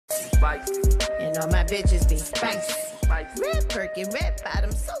And all my bitches be spicy. Red Birkin, red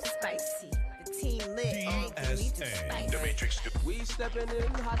bottom, so spicy. The team lit, everything too spicy. We stepping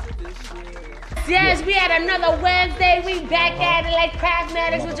in hotter this year. Yes, we had another Wednesday. We back at it like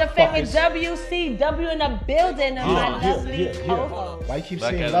Craftmatics with your favorite WCW in the building of my lovely co-host. Why you keep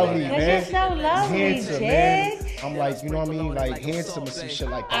saying lovely, man? You're so lovely, handsome, Jig. man. I'm like, you know what I mean? Like handsome or some shit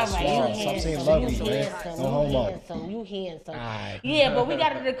like that. All right, Suave. you Stop saying handsome, lovely, you man. handsome, No homo. you handsome. Alright. Yeah, but we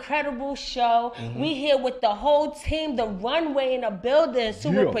got an incredible show. We here with the whole team, the runway in the building,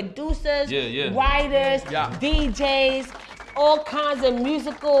 super producers, writers, DJs, all kinds of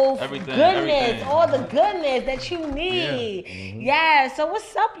musical goodness, all the goodness that you need. Yeah, so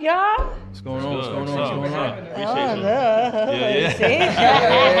what's up, y'all? What's going on? What's going on? What's going on?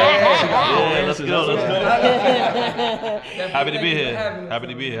 Oh, Let's go. Happy to be here. Happy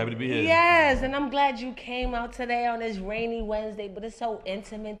to be here. Yes, and I'm glad you came out today on this rainy Wednesday, but it's so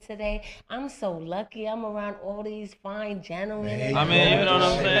intimate today. I'm so lucky. I'm around all these fine gentlemen. I mean, you know what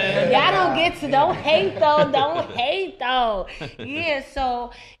I'm saying? Y'all don't get to, don't hate though. Yeah,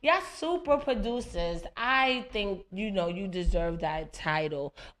 so y'all super producers. I think, you deserve that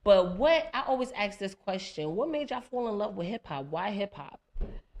title. But I always ask this question, what made y'all fall in love with hip hop? Why hip hop?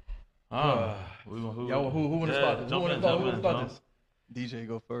 Who wanna start this? Who wanna start this? DJ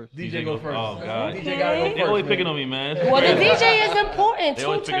go first. DJ go first. Oh, God. DJ gotta go first. They always picking on me, man. Well, the DJ is important. They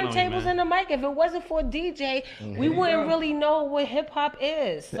Two always picking on me, turntables man. and a mic. If it wasn't for DJ, we wouldn't really know what hip hop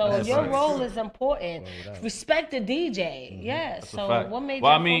is. So your role is important. Respect the DJ. Yeah. That's a So fact. what made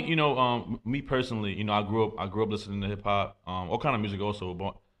Well, you I mean, me personally, I grew up listening to hip hop, all kind of music also.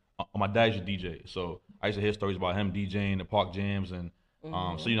 But my dad used to DJ, so I used to hear stories about him DJing the park jams, and so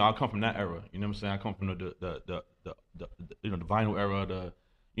I come from that era. You know what I'm saying? I come from the vinyl era,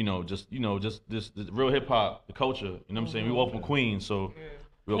 just the real hip hop, the culture. You know what I'm saying? We all from Queens, so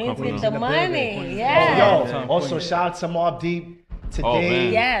we all come from the money? Yeah. Yo, also shout out to Mobb Deep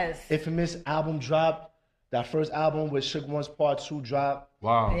today. Yes. Infamous album dropped. That first album with Suge One's Part 2 dropped.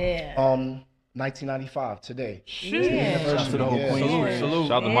 Wow. Yeah. 1995 today. Yeah. Shout out to the whole Queen. Salute.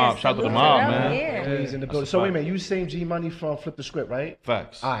 Shout out to the mob. Shout out to the mob, man. Yeah. Queens in the building. So wait a minute, you saying G Money from Flip the Script, right?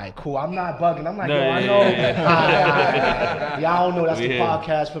 Facts. All right, cool. I'm not bugging. I'm like, No, yo, I yeah, know. yeah. Y'all don't know that's We the here.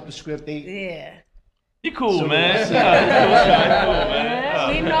 podcast, Flip the Script. Yeah. You cool, So man. that's it. Yeah, you cool,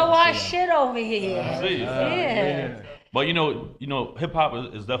 man. We know our shit over here. See. Yeah. But hip hop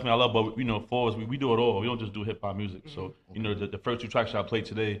is definitely I love. But for us, we do it all. We don't just do hip hop music. So the first two tracks I played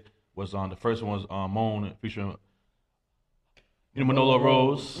today was the first one was Moan featuring Manolo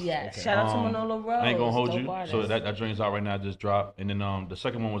Rose. Yeah. Shout out to Manolo Rose. I ain't gonna hold Dope you. artist. So that joint's out right now, just dropped. And then the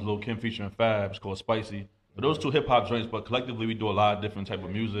second one was Lil Kim featuring Fab. It's called Spicy. But those two hip hop joints, but collectively we do a lot of different type of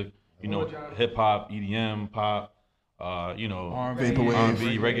music. Hip hop, EDM, pop. R&B,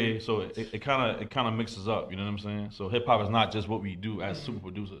 R&B, reggae. So it kind of mixes up. You know what I'm saying? So hip hop is not just what we do as super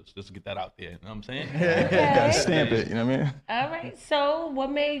producers. Just to get that out there. You know what I'm saying? Gotta stamp it, you know what I mean? All right. So what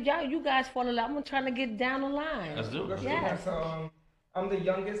made you guys fall in love? I'm trying to get down the line. Let's do it. Yes. So I'm the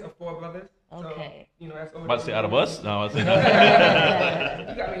youngest of 4 brothers. Okay. So, that's About to say out of us? No, I was saying.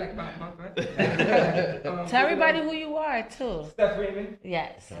 You got me like about a month, right? Tell everybody who you are too. Steph Raymond.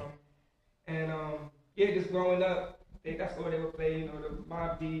 Yes. Just growing up, that's all they would play, the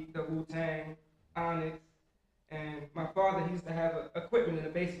Mobb Deep, the Wu-Tang, Onyx. And my father, he used to have equipment in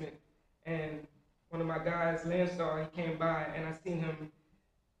the basement. And one of my guys, Landstar, he came by and I seen him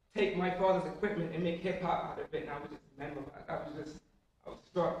take my father's equipment and make hip hop out of it. And I was just memorized. I was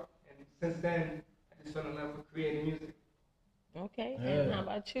struck. And since then, I just fell in love with creating music. Okay. And how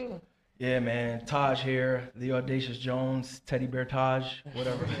about you? Yeah, man. Taj here, the Audacious Jones, Teddy Bear Taj,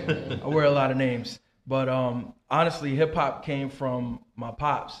 whatever. I wear a lot of names. But honestly, hip hop came from my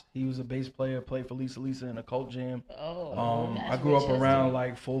pops. He was a bass player, played for Lisa Lisa in a Cult Jam. I grew up around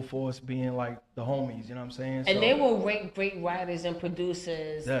like Full Force being like the homies, you know what I'm saying? And they were great writers and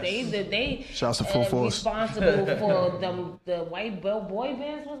producers. Yes. They Shouts to Full Force. responsible for the white boy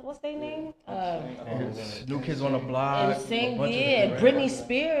bands. What's their name? New Kids on the Block. NSYNC, a bunch of yeah. them, right? Britney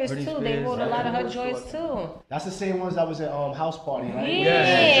Spears Britney too. They Spears, wrote a lot of her yeah. joints too. That's the same ones that was at House Party, right?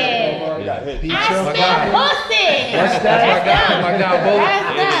 Yeah. Feature. I smell pussy. What's that? My guy, Bo.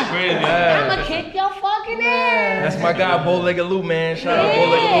 That's Crazy. I'ma kick your fucking ass. That's my guy, Bow-Legged Lou, man. Shout out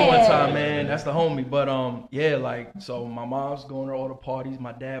Bow-Legged Lou one time, man. That's the homie. But so my mom's going to all the parties.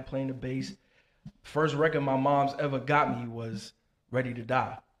 My dad playing the bass. First record my mom's ever got me was Ready to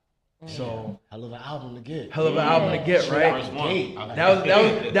Die. So Hell of an album to get. hell of an album to get, right? First one.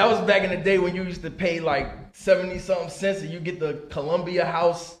 That was back in the day when you used to pay like 70 something cents and you get the Columbia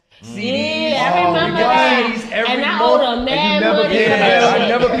House CDs. Yeah, I remember that. CDs every And I month. owed a mad money. I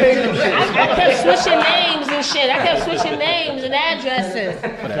never paid them switching names and shit. I kept switching names and addresses.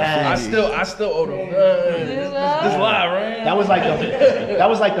 I still owe them. This live, right? That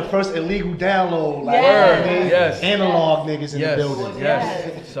was like the first illegal download. Like, yes. Analog niggas in the building.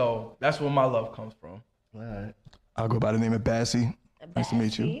 Yes. So that's where my love comes from. All right. I'll go by the name of Bassy. Nice to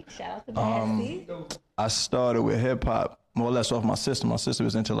meet you. Shout out to Bassy. I started with hip hop more or less off my sister. My sister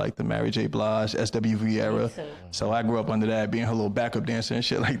was into like the Mary J. Blige, SWV era. So I grew up under that, being her little backup dancer and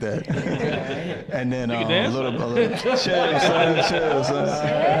shit like that. And then a little chill, son.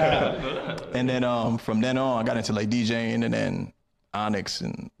 And then from then on, I got into like DJing, and then Onyx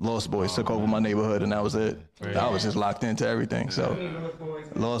and Lost Boys took over my neighborhood, and that was it. I was just locked into everything. So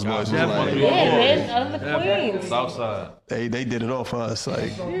Lost Boys was like, man, of the Queens. Southside. They did it all for us,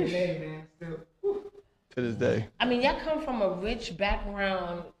 like to this day. I mean, y'all come from a rich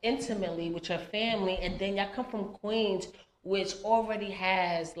background intimately with your family, and then y'all come from Queens, which already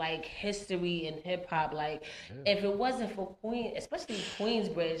has like history in hip hop. Like, if it wasn't for Queens, especially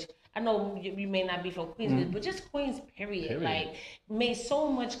Queensbridge, I know you may not be from Queensbridge, but just Queens, period. Like, made so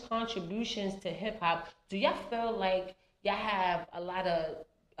much contributions to hip hop. Do y'all feel like y'all have a lot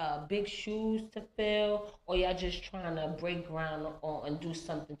of big shoes to fill, or y'all just trying to break ground on and do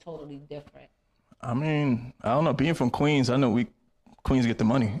something totally different? I mean, I don't know. Being from Queens, I know Queens get the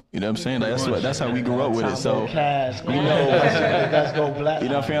money. You know what I'm saying? Like, that's how we grew up with it. So let's go black. You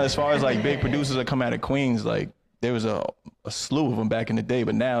know what I'm saying? As far as like big producers that come out of Queens, like there was a slew of them back in the day,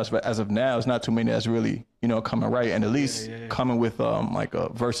 but now, as of now, it's not too many that's really, you know, coming right, and at least coming with like a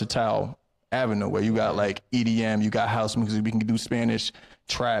versatile avenue where you got like EDM, you got house music, we can do Spanish,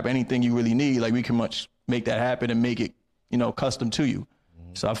 trap, anything you really need. Like, we can much make that happen and make it, you know, custom to you.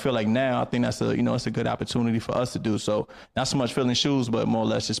 So I feel like now, I think that's it's a good opportunity for us to do. So not so much filling shoes, but more or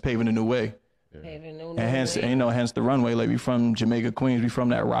less just paving a new way. And hence the runway. Like, we from Jamaica, Queens, we from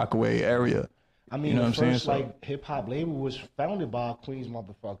that Rockaway area. I mean, the first like hip hop label was founded by a Queens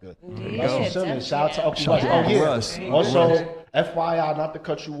motherfucker. Russell Simmons. Shout out to Russ. Also, FYI, not to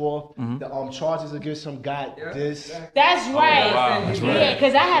cut you off, the charges against him got this. That's right. Yeah,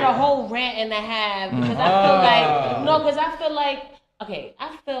 because I had a whole rant and a half because I feel like. Okay,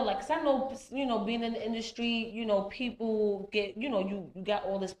 I feel like, cause I know, being in the industry, people get, you got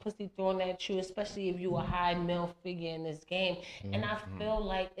all this pussy thrown at you, especially if you a high male figure in this game. And I feel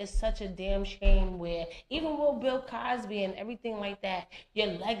like it's such a damn shame where even with Bill Cosby and everything like that, your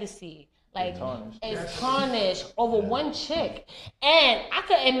legacy, like, it's tarnished over one chick. And I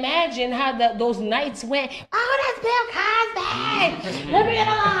could imagine how those nights went, oh, that's Bill Cosby! Let me get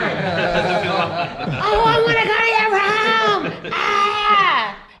on! Oh, I want to go to your room!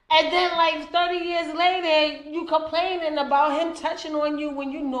 Ah! And then, like, 30 years later, you complaining about him touching on you when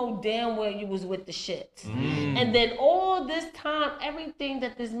you know damn well you was with the shit. And then all this time, everything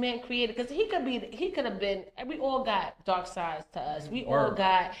that this man created, because he could have been, we all got dark sides to us. We all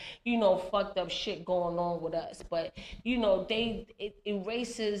got, fucked up shit going on with us. But, it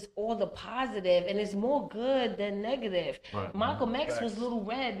erases all the positive, and it's more good than negative. Right. Malcolm X was Little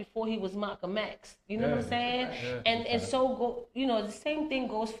Red before he was Malcolm X. You know what I'm saying? And so, the same thing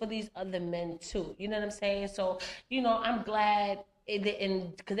goes for these other men too. You know what I'm saying? So, I'm glad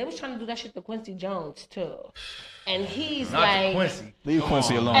because they was trying to do that shit to Quincy Jones too. And he's not like, Quincy. Leave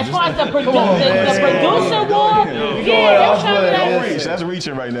Quincy alone. As far as the producer war, that's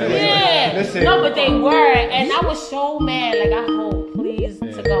reaching right now. Yeah, no, but they were, and I was so mad. Like, I hope, please,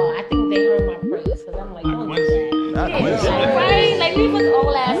 to God, I think they heard my praise, because I'm like, don't do that. Not Quincy. Right? Like, leave his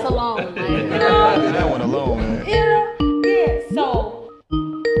old ass alone. Like, that one alone, man. Yeah. So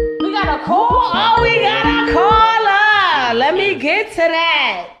we got a call. Oh, we got a caller. Let me get to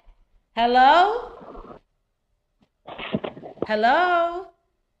that. Hello. Hello?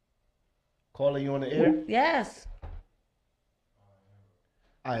 Caller, you on the air? Yes.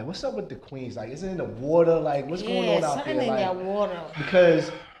 All right, what's up with the Queens? Like, is it in the water? Like, what's going on out there? Something in that water.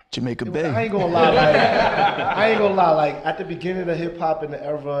 Because Jamaica Bay. I ain't gonna lie. Like, at the beginning of hip hop in the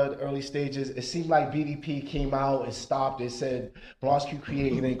era, the early stages, it seemed like BDP came out and stopped. It said Bronx keep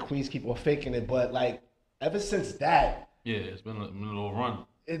creating and Queens keep on faking it. But like, ever since that, yeah, it's been a little run.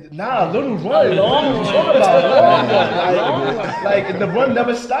 Little run, long. Talk about long. Like the run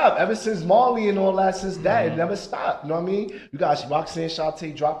never stopped. Ever since Marley and all that, since that, it never stopped. You know what I mean? You got Roxanne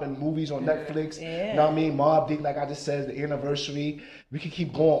Shante dropping movies on Netflix. Yeah. You know what I mean? Mobb Deep, like I just said, the anniversary. We can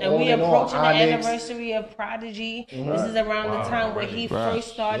keep going and on we and on. approaching the anniversary of Prodigy. This is around the time where he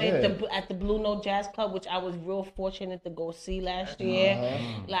first started at the Blue Note Jazz Club, which I was real fortunate to go see last year.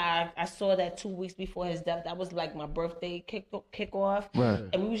 Like, I saw that 2 weeks before his death. That was like my birthday kick off. Right.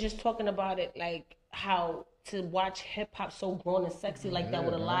 And we was just talking about it, like how to watch hip hop so grown and sexy like that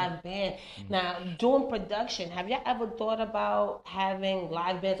with a live band. Now, doing production, have y'all ever thought about having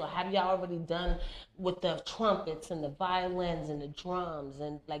live bands, or have y'all already done with the trumpets and the violins and the drums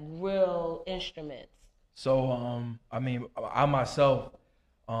and like real instruments? So, I mean, I myself,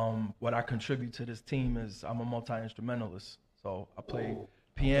 what I contribute to this team is I'm a multi-instrumentalist. So I play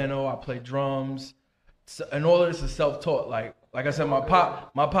piano, I play drums, and all of this is self-taught. Like I said, my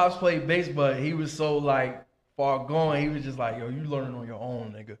pops played bass, but he was so like far going. He was just like, yo, you learning on your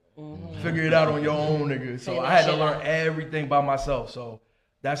own, nigga. Figure it out on your own, nigga. So I had to learn everything by myself. So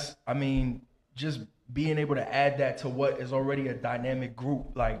that's, I mean, just being able to add that to what is already a dynamic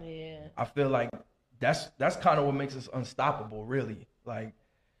group. Like, I feel like that's kind of what makes us unstoppable, really. Like,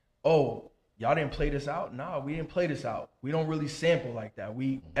 oh, y'all didn't play this out? Nah, we didn't play this out. We don't really sample like that.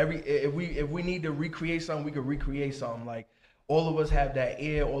 If we need to recreate something, we could recreate something. Like, all of us have that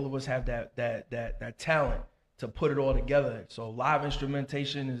ear, all of us have that talent to put it all together. So live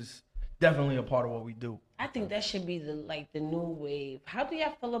instrumentation is definitely a part of what we do. I think that should be the new wave. How do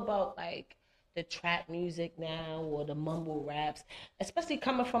y'all feel about like the trap music now, or the mumble raps, especially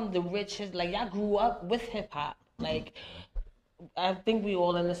coming from the rich? Like, y'all grew up with hip hop. Like, I think we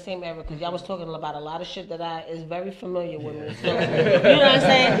all in the same era, because y'all was talking about a lot of shit that is very familiar with me. So, you know what I'm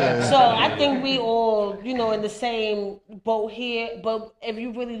saying? So I think we all, in the same boat here. But if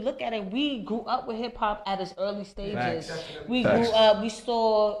you really look at it, we grew up with hip hop at its early stages. Facts. We grew up. We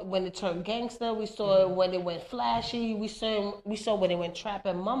saw when it turned gangster. We saw when it went flashy. We saw when it went trap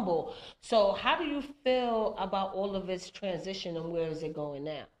and mumble. So how do you feel about all of its transition, and where is it going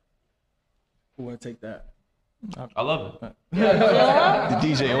now? Who want to take that? I love it. The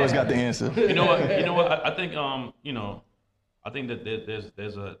DJ always got the answer. You know what? I think I think that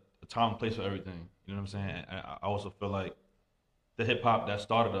there's a time and place for everything. You know what I'm saying? And I also feel like the hip hop that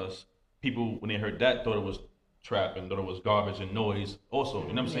started us, people when they heard that thought it was trap and thought it was garbage and noise. Also,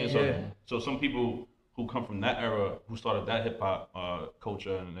 you know what I'm saying? So some people who come from that era, who started that hip hop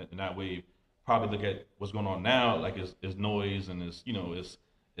culture and that wave, probably look at what's going on now like it's noise and it's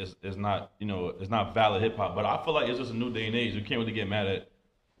not valid hip hop. But I feel like it's just a new day and age. You can't really get mad at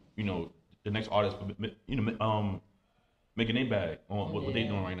the next artist making their bag on what they're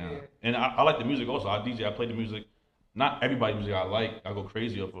doing right now. And I like the music also. I DJ, I play the music. Not everybody's music I like. I go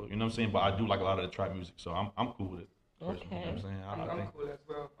crazy over, you know what I'm saying? But I do like a lot of the trap music, so I'm cool with it. Personally, you know what I'm saying? I'm cool as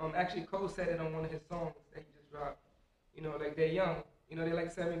well. Actually, Cole said it on one of his songs that he just dropped. Like they're young. They're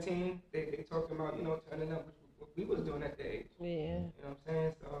like 17. They talking about turning up, what we was doing at the age. Yeah. You know what I'm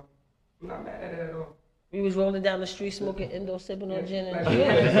saying? So I'm not mad at it at all. We was rolling down the street smoking Indo, sipping on gin and you know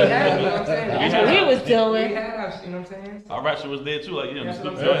what I'm saying? That's what we was doing. We had us, you know what I'm saying? Our rap shit was there too, like That's what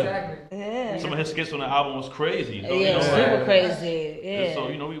I'm saying. Exactly. Yeah. Some of his skits on the album was crazy. Super crazy. Yeah. So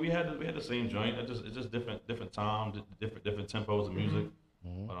we had the same joint. It's just different times, different tempos of music.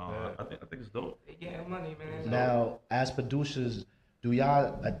 But I think it's dope. Yeah, money, man. Now, as producers, do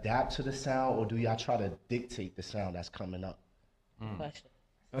y'all adapt to the sound, or do y'all try to dictate the sound that's coming up? Question.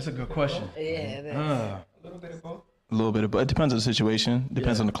 That's a good question. Yeah, it is. A little bit of both. A little bit of, but it depends on the situation.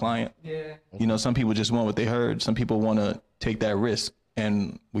 Depends on the client. Yeah. Some people just want what they heard. Some people want to take that risk,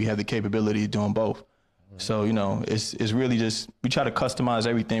 and we have the capability of doing both. So it's really just we try to customize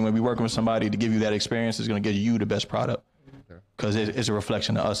everything. When we're working with somebody to give you that experience, is going to get you the best product, because it's a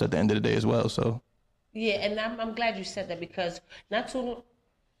reflection of us at the end of the day as well. So. Yeah, and I'm glad you said that, because not too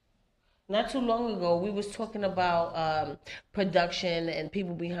long ago, we was talking about production and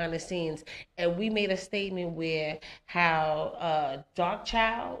people behind the scenes, and we made a statement where how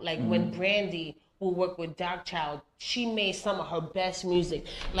Darkchild, like when Brandy will work with Darkchild, she made some of her best music.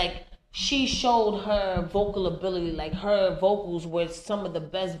 Like, she showed her vocal ability, like her vocals were some of the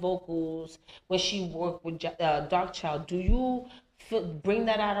best vocals when she worked with Darkchild. Do you bring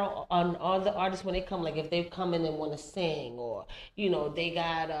that out on other artists when they come, like if they come in and want to sing, or they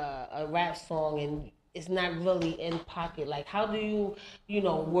got a rap song and it's not really in pocket? Like, how do you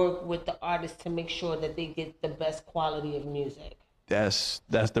work with the artist to make sure that they get the best quality of music? That's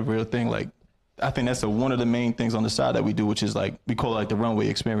the real thing. Like, I think that's one of the main things on the side that we do, which is like we call it like the runway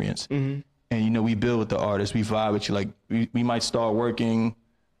experience. And we build with the artist, we vibe with you. Like we might start working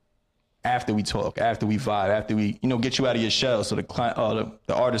after we talk, after we vibe, after we, get you out of your shell, so the client,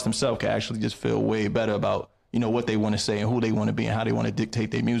 the artist themselves can actually just feel way better about, what they want to say and who they want to be and how they want to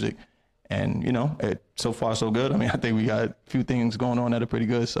dictate their music. And, so far so good. I mean, I think we got a few things going on that are pretty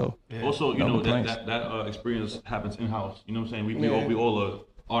good. So also, that experience happens in-house. You know what I'm saying? We all are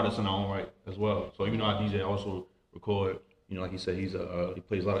artists in our own right as well. So even though our DJ also record, like he said, he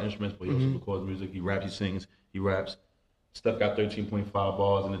plays a lot of instruments, but he also records music. He raps, he sings, he raps. Steph got 13.5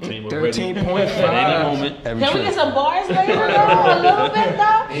 bars, and the team was 13.5 ready at any moment. Can we get some bars later though? A little bit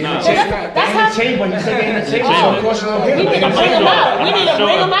though? That's how chamber. You said in the chamber. we need to bring them out. We need to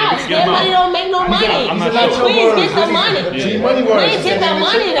bring them out. Their money don't make no money. Please get the money. Please get the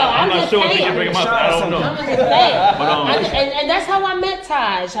money though. I'm just saying. I don't know. I'm just saying. And that's how I met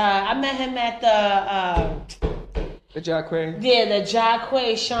Taj. I met him at the Jacquay. Yeah, the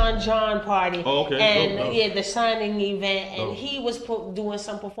Jacquay Sean John party. Oh, okay. And yeah, the signing event, and he was doing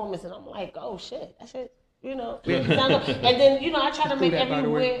some performance, and I'm like, oh shit, that shit. You know, and then I try to make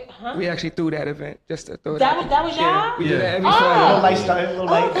everywhere. Huh? We actually threw that event just to throw that. That was y'all. Yeah, we do that every Friday. Little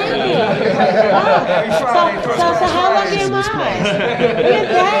light. So how lucky am I? Look at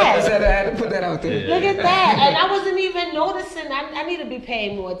that. I had to put that out there. Look at that. And I wasn't even noticing. I need to be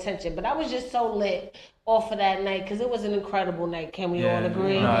paying more attention, but I was just so lit off of that night because it was an incredible night. Can we all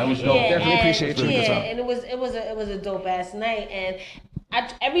agree? No, it was dope. Definitely appreciate you. Yeah, and it was a dope ass night. And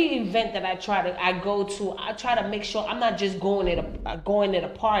every event that I go to, I try to make sure I'm not just going at a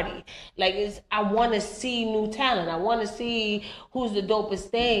party. Like I want to see new talent. I want to see who's the dopest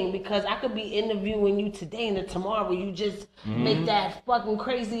thing, because I could be interviewing you today and then tomorrow you just make that fucking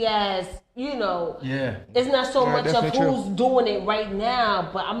crazy ass. Yeah. It's not so much of who's doing it right now,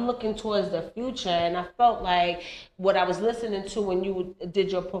 but I'm looking towards the future. And I felt like what I was listening to when you did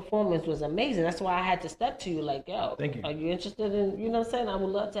your performance was amazing. That's why I had to step to you like, yo, thank you. Are you interested in, you know what I'm saying? I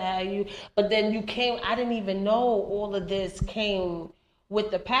would love to have you. But then you came, I didn't even know all of this came with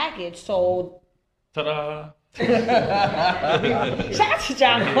the package. So, ta-da. Shout out to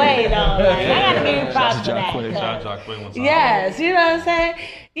Jacquay though. Like, I gotta give you props for that. Shout out Jacquay one time. Yes, you know what I'm saying?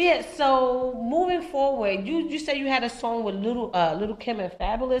 Yeah, so moving forward, you said you had a song with Little Kim and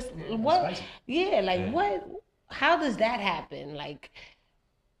Fabulous. What? Yeah, like what? How does that happen? Like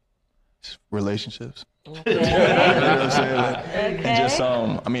relationships. Okay. You know what I'm saying? Like, and just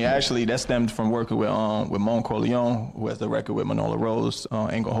actually that stemmed from working with Mon Corleone, who has the record with Manola Rose,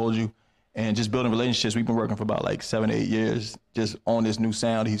 Ain't Gonna Hold You. And just building relationships. We've been working for about like 7 to 8 years just on this new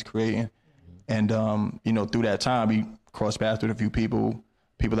sound he's creating. And, through that time, we crossed paths with a few people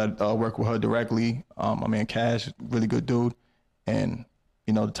that work with her directly. My man Cash, really good dude. And,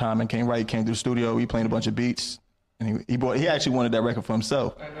 the timing came right. He came to the studio. We played a bunch of beats. And he actually wanted that record for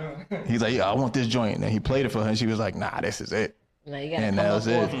himself. I know. He's like, yeah, I want this joint. And he played it for her. And she was like, nah, this is it. Now you gotta come up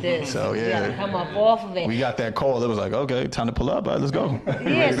off this. So yeah, you gotta come up off of it. We got that call. It was like, okay, time to pull up. All right, let's go.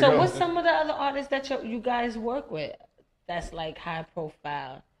 Yeah. So what's some of the other artists that you guys work with that's like high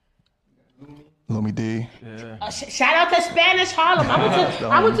profile? Lumi D. Yeah. Shout out to Spanish Harlem.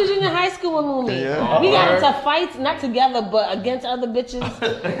 I went to junior high school with Lumi. Yeah. We got into fights, not together, but against other bitches.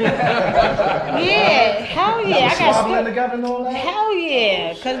 Yeah, hell yeah. I got together and all that. Hell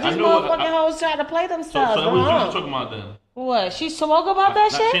yeah, because these motherfucking hoes try to play themselves. So what you talking about then? What? She spoke about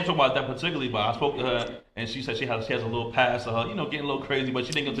that shit? She didn't talk about that particularly, but I spoke to her and she said she has a little past of her, getting a little crazy, but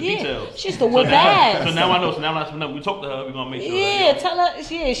she didn't go into details. She used to whip ass. So now I know. So now we talk to her, we're gonna make sure. Yeah, tell her.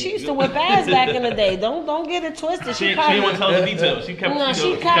 Yeah, she used to whip ass back in the day. Don't get it twisted. She didn't want to tell the details. She kept. No,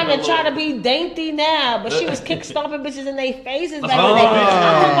 she kind of try to be dainty now, but she was kick stomping bitches in their faces back in the day.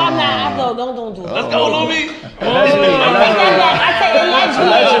 I hope I'm not. I go. Don't do it. Let's go, Lumi. I say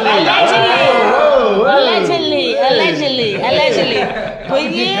allegedly. But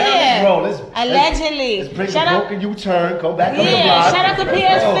yeah, allegedly. Shout out U-turn, go back on the block. Yeah, shout out to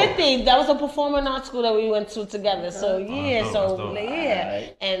PS50. That was a performing arts school that we went to together. So yeah,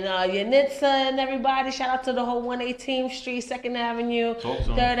 and Yanitza and everybody. Shout out to the whole 118th Street, 2nd Avenue,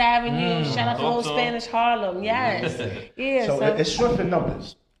 3rd Avenue. Shout out to the whole Spanish Harlem. Yes, yeah. So it's short for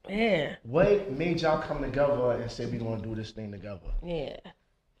numbers. Yeah. What made y'all come together and say we're gonna do this thing together? Yeah.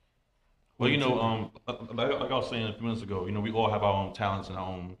 Well, like I was saying a few minutes ago, we all have our own talents and our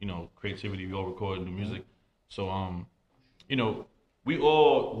own, creativity. We all record new music. So, we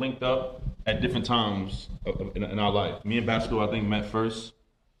all linked up at different times in our life. Me and Basco, I think, met first,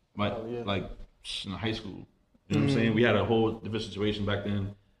 like in high school. You know what I'm saying? We had a whole different situation back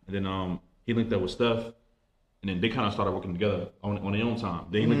then. And then he linked up with Steph. And then they kind of started working together on their own time.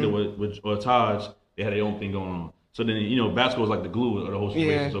 They linked up with Taj. They had their own thing going on. So then, Basco was like the glue of the whole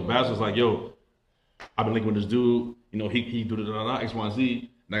situation. Yeah. So Basco was like, yo, I've been linking with this dude. He do the X, Y, and Z.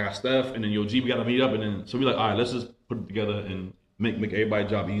 And I got Steph. And then, G, we got to meet up. And then, so we like, all right, let's just put it together and make everybody's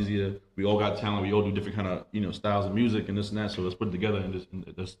job easier. We all got talent. We all do different kind of, styles of music and this and that. So let's put it together and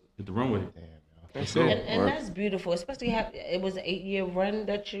just hit the runway. That's it. And that's beautiful. Especially it was an 8-year run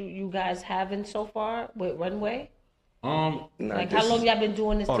that you guys having so far with Runway. Like how long y'all been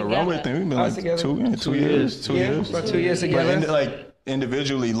doing this together? The Runway thing, we've been like together. 2 years. 2 years. About 2 years together. But like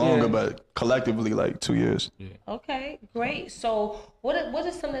individually longer, but collectively like 2 years. Yeah. Okay, great. So what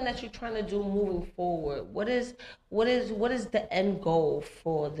is something that you're trying to do moving forward? What is the end goal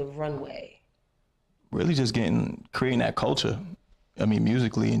for the Runway? Really just creating that culture. I mean,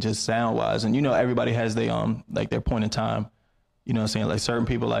 musically and just sound wise. And everybody has their point in time. You know what I'm saying? Like certain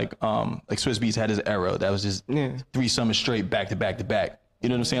people like Swizz Beatz had his era that was just 3 summers straight back to back to back. You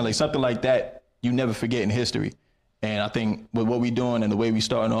know what I'm saying? Like something like that you never forget in history. And I think with what we're doing and the way we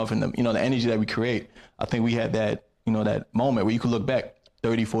starting off and the energy that we create, I think we had that, that moment where you could look back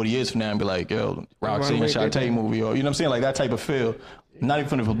 30, 40 years from now and be like, yo, Roxanne and Shantae movie, or you know what I'm saying? Like that type of feel. Not even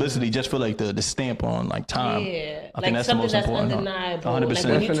for the publicity, just for like the stamp on like time. Yeah, I think that's the most important. Undeniable. 100%. Like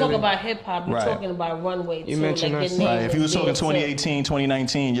when you talk about hip hop, you're talking about Runway too. Like right. If you was talking 2018,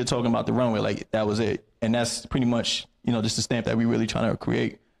 2019, you're talking about the Runway. Like that was it, and that's pretty much just the stamp that we really trying to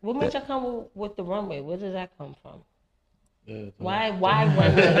create. What made you come with the Runway? Where did that come from? Why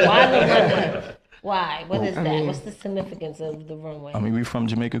Runway? Why the Runway? Why? What is that? What's the significance of the Runway? I mean, we from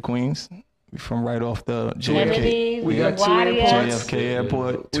Jamaica, Queens. We from right off the JFK. We got 2 airports. JFK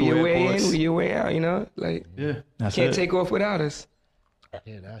airport, 2 we your airports. Way in, we your way out, Can't take off without us.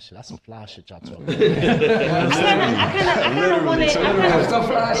 Yeah, that's some fly shit y'all talking I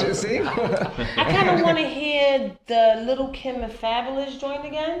kind of want to hear the Little Kim and Fabulous join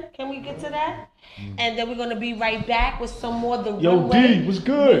again. Can we get to that? And then we're going to be right back with some more of the Runway. D, what's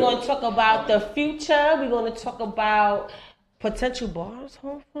good? We're going to talk about the future. We're going to talk about potential bars.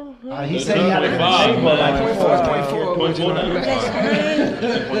 He said he had a chamber like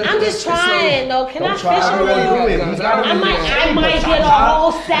 0.4. I'm just trying, though. Can I fish a little? I might get a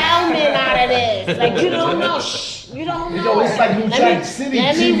whole salmon out of this. Like, you don't know. Shh. You don't know. It's like New Jack City.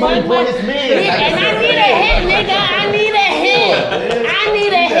 G-Money brought his man. And I need a hit, nigga. I need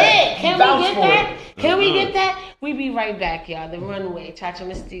a hit. Can we get that? Can we get that? We be right back, y'all. The Runway, Cha-Cha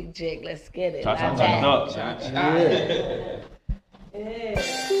Mystique Jig. Let's get it. Cha-Cha. Yeah.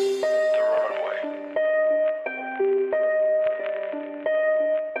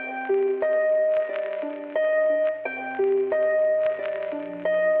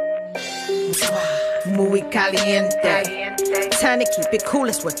 Muy caliente. Time to keep it cool,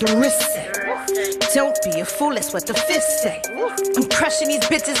 that's what the wrist say. Don't be a fool, that's what the fist say. I'm crushing these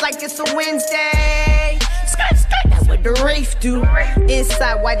bitches like it's a Wednesday. Skirt, that's what the Wraith do.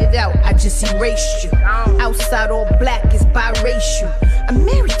 Inside, white it out, I just erased you. Outside, all black is biracial. I'm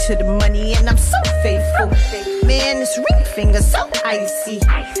married to the money and I'm so faithful. Man, this ring finger so icy.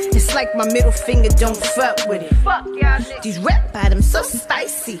 It's like my middle finger, don't fuck with it. These red bottoms so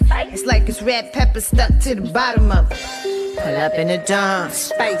spicy. It's like it's red pepper stuck to the bottom of it. Pull up in a Dawn,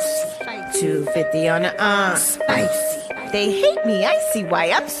 spicy. 250 on the arm, spicy. They hate me, I see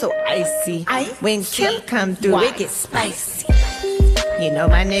why I'm so icy. When Kim come through, it gets spicy. You know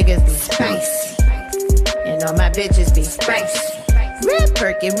my niggas be spicy. You know my bitches be spicy. Red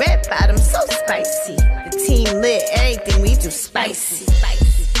Birkin, red bottom, so spicy. The team lit, everything we do spicy.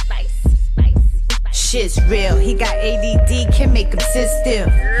 Shit's real, he got ADD, can make him sit still.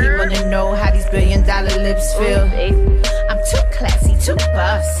 He wanna know how these $1 billion lips feel. I'm too classy, too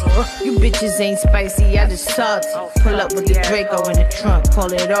bossy. You bitches ain't spicy, I just salty. Pull up with the Draco in the trunk,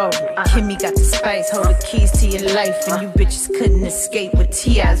 call it over. Kimmy got the spice, hold the keys to your life. And you bitches couldn't escape with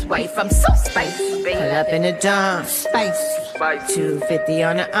T.I.'s wife. I'm so spicy. Pull up in the Dawn, spicy. 250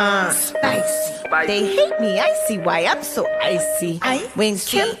 on the arm, spicy. They hate me, I see why I'm so icy. When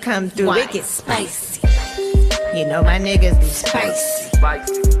Kim come through, it gets spicy. You know my niggas be spicy.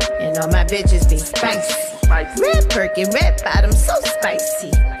 You know my bitches be spicy. Red Birkin, red bottom, so spicy.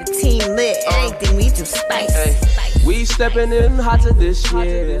 The team lit, everything we do spicy. We stepping in hotter this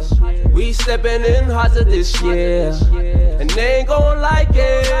year. We stepping in hotter this year. And they ain't gon' like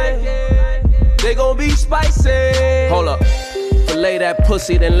it. They gon' be spicy. Hold up. Fillet that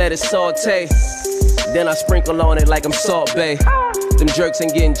pussy, then let it saute. Then I sprinkle on it like I'm Salt Bae. Them jerks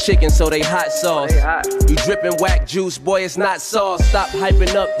ain't getting chicken, so they hot sauce. You drippin' whack juice, boy, it's not sauce. Stop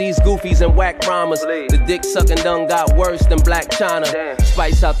hyping up these goofies and whack rhymes. The dick sucking done got worse than Black China.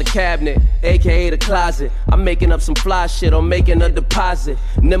 Spice out the cabinet, aka the closet. I'm making up some fly shit or making a deposit.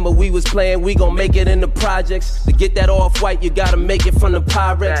 Remember we was playing, we gon' make it in the projects. To get that off-white, you gotta make it from the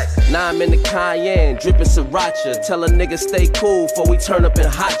Pyrex. Now I'm in the Cayenne, drippin' Sriracha. Tell a nigga stay cool before we turn up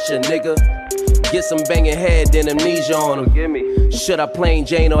and hot ya, nigga. Get some banging head, then amnesia on him. Gimme. Should I plain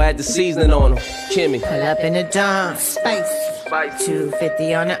Jane or add the seasoning on him? Kimmy. Pull up in the Dawn, spicy.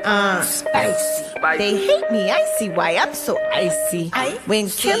 250 on the arm, spicy. They hate me, I see why I'm so icy. When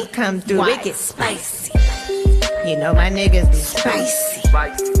Kim come through, it gets spicy. You know my niggas be spicy.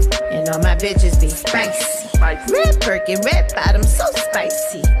 And all my bitches be spicy. Red Birkin, red bottom, so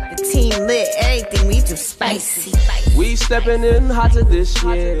spicy. The team lit, everything we do spicy. We stepping in hotter this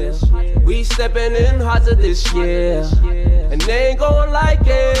year. We stepping in hotter this year. And they ain't gon' like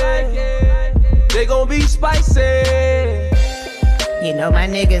it. They gon' be spicy. You know my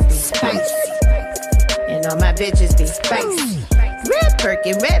niggas be spicy. And all my bitches be spicy. Red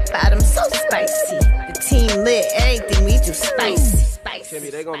Birkin, red bottom, so spicy. The team lit, everything we do spicy. Jimmy,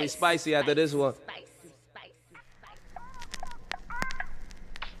 they gonna be spicy after this one.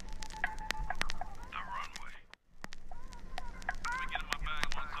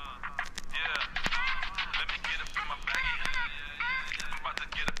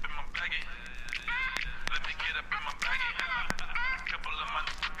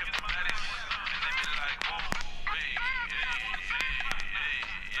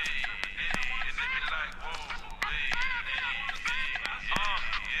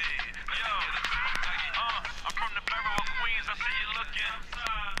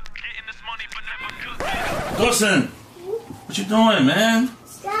 Dawson, what you doing, man?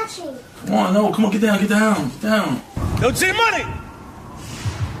 Scratching. Come on, no, come on, get down, get down, get down. Yo, G Money!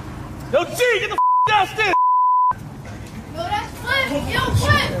 Yo, G, get the downstairs! Yo, that's Flip! Yo,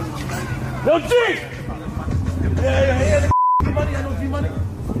 Flip! Yo, G! Yeah, G Money, I know G Money.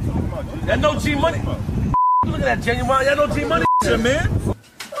 I know G Money. Look at that genuine, I know G Money. Yeah, man. Oh,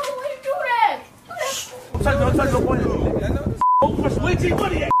 why you do that? I'm trying to point it. Oh, where G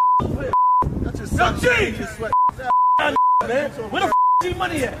Money at? Yo, G! Man, where the G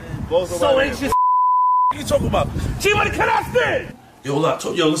Money at? So anxious. What you talking about? G Money, cut out there! Yo,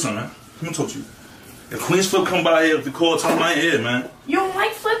 listen, man. Let me talk to you. If Queen's Flip come by here, if you call, tell him I ain't here, man. You don't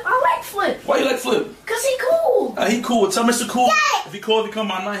like Flip? I like Flip. Why you like Flip? Cause he cool. He cool. Tell Mr. Cool. Dad. If he come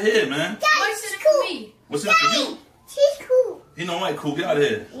by, I'm not here, man. Dad, what's in it for me? What's in it for you? He's cool. He don't like cool. Get out of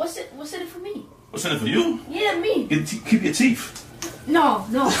here. What's in it for me? What's in it for you? Yeah, me. Keep your teeth. No,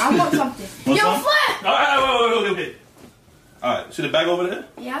 I want something. Want Yo, some? Flip! Alright, wait. Alright, see the bag over there?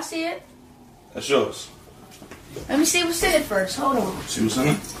 Yeah, I see it. That's yours. Let me see what's in it first. Hold on. See what's in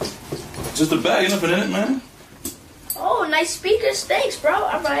it? Just a bag, nothing in it, man. Oh, nice speakers. Thanks, bro.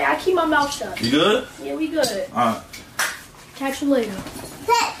 All right, I keep my mouth shut. You good? Yeah, we good. Alright. Catch you later.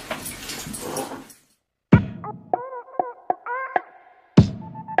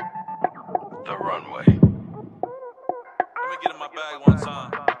 The runway. Let me get in my bag one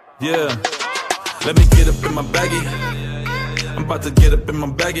time. Yeah. Let me get up in my baggie. I'm about to get up in my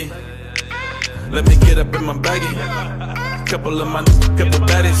baggie. Let me get up in my baggie. Couple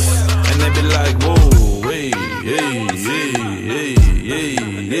baddies, and they be like, whoa, hey, hey, hey, hey, hey,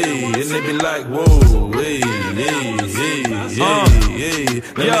 hey, and they be like, whoa, hey, hey, hey, hey, hey.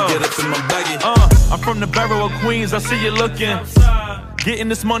 Let me get up in my baggie. I'm from the Barrow of Queens. I see you looking, getting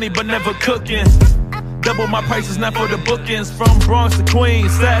this money but never cooking. Double my prices now for the bookings. From Bronx to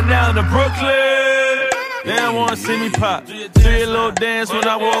Queens, Staten Island to Brooklyn. They don't wanna see me pop. Do your little dance when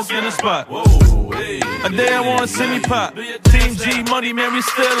I walk in the spot. They don't wanna see me pop. Team G Money, man, we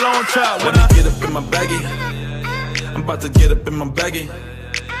still on top. Let me get up in my baggie. I'm about to get up in my baggie.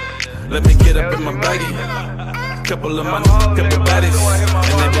 Let me get up in my baggie. Couple baddies,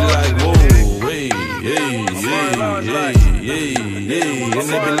 and they be like, whoa, hey, hey, hey, hey, hey, hey, and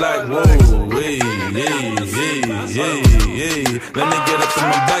they be like, whoa, hey, hey, hey, hey, hey. Let me get up in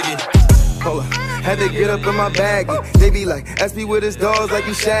my baggie. Hold up. Had to get up in my baggie. They be like, SB with his dogs like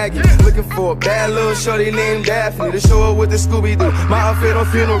you Shaggy. Looking for a bad little shorty named Daphne to show up with the Scooby-Doo. My outfit on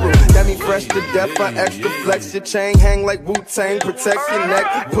funeral. Got me fresh to death, I extra flex. Your chain hang like Wu-Tang, protects your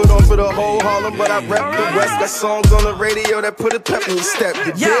neck. Put on for the whole Harlem, but I rep the West. Got songs on the radio that put a pep in your step.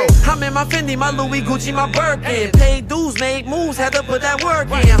 Yo, I'm in my Fendi, my Louis, Gucci, my Birkin. Paid dues, made moves, had to put that work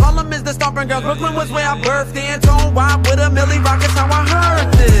in. Harlem is the stomping ground, Brooklyn was where I birthed in. Tone wide with a Millie Rockets, how I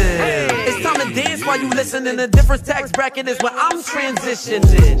heard this. It's time to dance while you listening. A different tax bracket is where I'm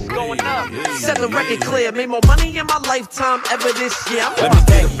transitioning. Going up, set the record clear. Made more money in my lifetime ever this year. Let me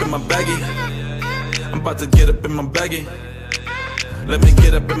get up in my baggie. I'm about to get up in my baggie. Let me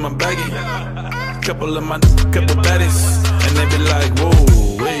get up in my baggie. Couple baddies, and they be like, whoa,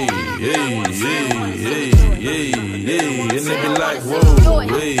 hey, hey, hey, hey, hey, hey, and they be like, whoa,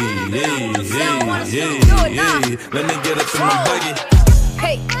 hey, hey, hey, hey, hey. Let me get up in my baggie.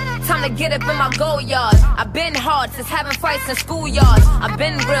 Hey, time to get up in my gold yard. I've been hard since having fights in schoolyards. I've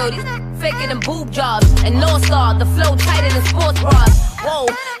been real, these faker than boob jobs. And North Star, the flow tighter than sports bras. Whoa,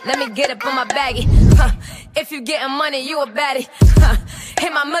 let me get up in my baggie. If you getting money, you a baddie.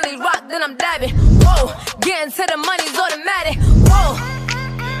 Hit my Millie Rock, then I'm dabbing. Whoa, getting to the money's automatic. Whoa.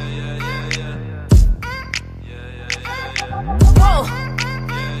 Whoa.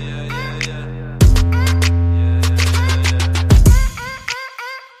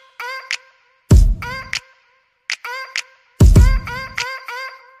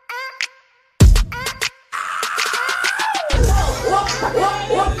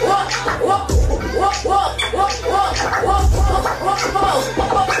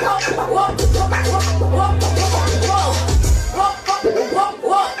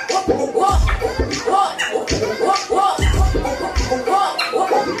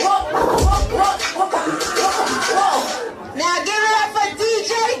 Now give it up for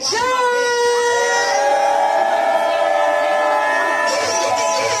DJ Jones.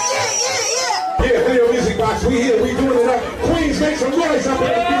 Yeah, Cleo Music Box, we here, we doing it up. Queens, make some noise up in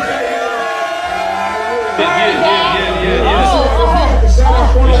the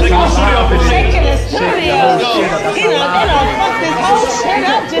Shaking the studio. They done fucked this whole shit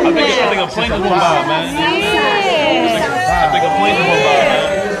up just now. I think a plane just went by, man. Yeah. I think a plane just went by, man.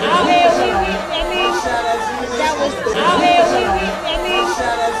 Out here, that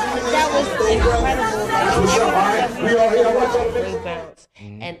was out here, that was incredible.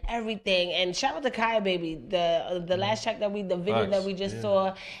 And everything, and shout out to Kaya Baby. The last track that the video that we just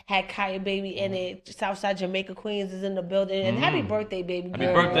saw had Kaya Baby in it. Southside Jamaica Queens is in the building, and happy birthday, baby girl.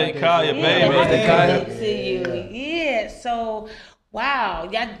 Happy birthday, Kaya, baby. Happy Birthday, Kaya. to you. Yeah. So, wow,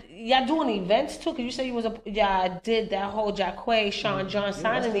 y'all doing events too? Cause you said y'all did that whole Jacquay, Sean John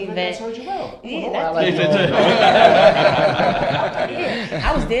signing event. Yeah,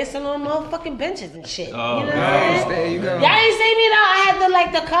 I was dancing on motherfucking benches and shit. Oh, you know what I'm saying? there you go. Y'all ain't see me though. I had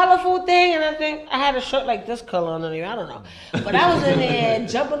the colorful thing, and I think I had a shirt like this color on it. I don't know, but I was in there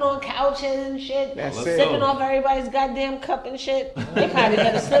jumping on couches and shit, sipping off everybody's goddamn cup and shit. They probably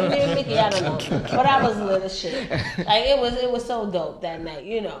got a slip near Mickey. I don't know, but I was lit as shit. Like it was so dope that night,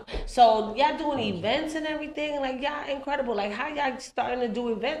 you know. So y'all doing events and everything, like y'all incredible. Like how y'all starting to do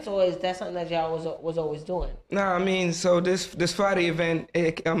events, or is that something that y'all was always doing? Nah, I mean, so this Friday event,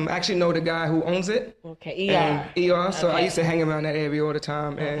 I actually know the guy who owns it. Okay, ER. So I used to hang around that area all the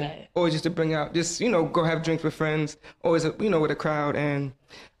time, and always just to bring out, go have drinks with friends, always with a crowd. And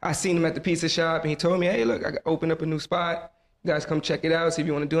I seen him at the pizza shop, and he told me, hey, look, I opened up a new spot. You guys come check it out, see if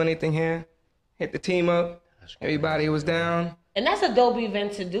you want to do anything here. Hit the team up. Everybody was down. And that's a dope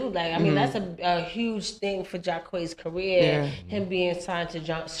event to do. Like, I mean, that's a huge thing for Jacquay's career. Him being signed to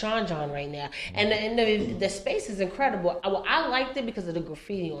Sean John right now, and the space is incredible. I liked it because of the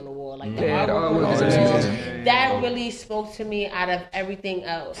graffiti on the wall, like the artwork on the wall. That really spoke to me out of everything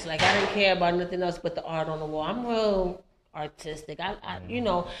else. Like, I didn't care about nothing else but the art on the wall. I'm real artistic. I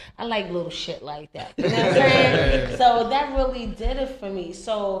like little shit like that. You know what I'm saying? So that really did it for me.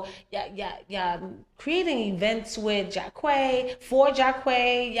 So yeah, creating events with Jacquay, for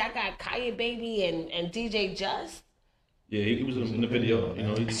Jacquay. Y'all got Kaya Baby and DJ Just. Yeah, he was in the video. You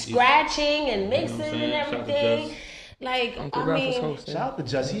know, scratching and mixing and everything. Like, Uncle shout out to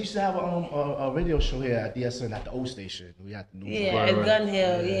Just. He used to have a radio show here at DSN at the old station. We had the new at Gun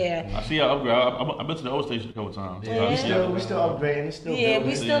Hill, I see y'all upgrade. I've been to the old station a couple times. We still upgrading. It's still building.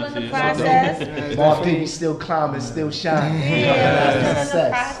 We still in the process. Mark P still climbing, still shining. We're still in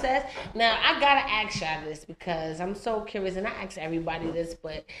the process. Now, I gotta ask y'all this because I'm so curious, and I ask everybody this,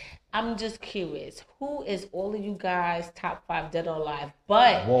 but I'm just curious. Who is all of you guys' top 5 dead or alive?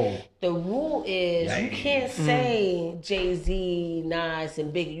 But the rule is you can't say Jay-Z, Nas,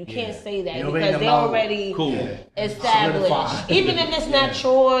 and Biggie. You can't say that because they're already established. Even if it's not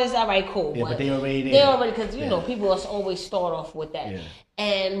yours, all right, cool. Yeah, but they already there. They already, because you know people always start off with that.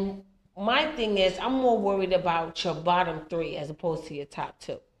 And my thing is, I'm more worried about your bottom 3 as opposed to your top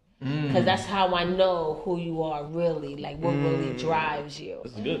 2. Because that's how I know who you are really, like what really drives you.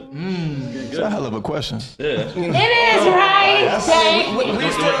 That's good. It's a hell of a question. Yeah. It is, right?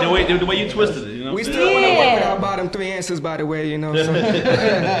 The way you twisted it, you know. We still want to work with our bottom 3 answers, by the way, you know. So.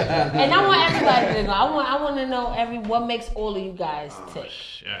 And I want everybody to know. I want to know what makes all of you guys tick.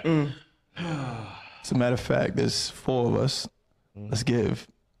 As a matter of fact, there's 4 of us. Let's give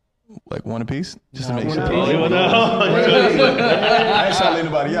like one apiece, just to make sure. I ain't trying to let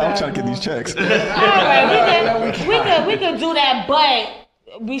anybody out. I'm trying to get these checks. All right, we could do that, but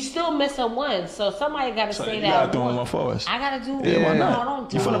we still missing one. So somebody got to say that. You gotta throw one for us. I gotta do. Yeah, why not? No, don't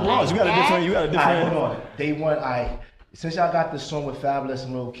do you from the Bronx? You got a different. Hold on. Day one, since y'all got this song with Fabulous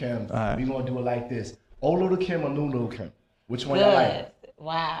and Lil Kim, we gonna do it like this: Old Lil Kim or New Lil Kim? Which one y'all like?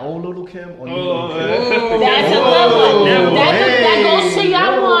 Wow. Old Lil Kim or New Lil Kim? That's a good one. That goes to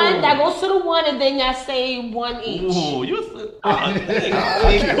y'all one. That goes to the one, and then y'all say one each. Ooh, you cool,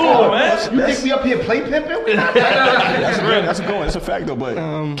 man. You think we up here play pimping? That's a good one. It's a fact though, but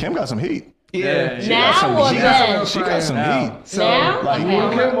Kim got some heat. Yeah, now or then? She got some heat. So, now? Like,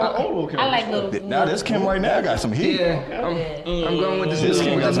 I like Little. Now this Kim right now got some heat. Yeah, I'm going with this.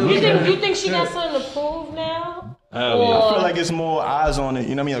 Kim got some heat. You think she got something to prove now? I feel like it's more eyes on it.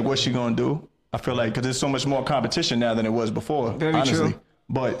 You know what I mean? Like, what's she gonna do? I feel like because there's so much more competition now than it was before. Very honestly. true.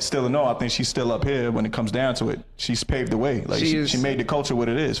 But still, no, I think she's still up here when it comes down to it. She's paved the way. Like she made the culture what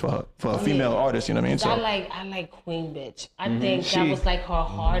it is for a female artist. You know what I mean? So I like Queen Bitch. I think that was like her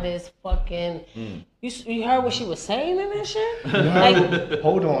hardest fucking. You heard what she was saying in that shit?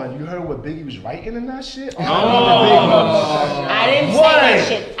 Hold on, you heard what Biggie was writing in that shit? I didn't say that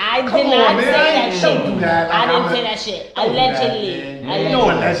shit. I did not say that shit. Don't do that. Like, I didn't say that shit. Allegedly. No,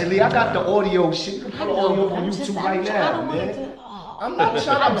 allegedly. I got the audio shit. You can put the audio on YouTube right now, man. I'm not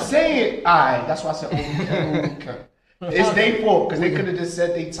trying. I'm saying, all right. That's why I said, it's their fault because they could have just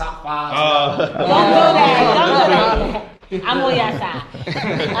said they top 5. Don't do that. I'm on your side.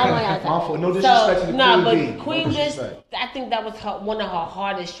 My fault. No disrespect to the Queen Bitch, I think that was one of her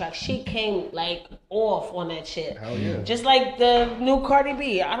hardest tracks. She came like off on that shit. Hell yeah. Just like the new Cardi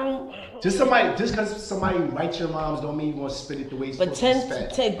B. Just because somebody writes your moms don't mean you want to spit it the way it's supposed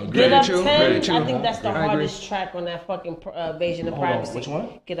to get up 10, I think that's the hardest track on that fucking Invasion of Privacy. Which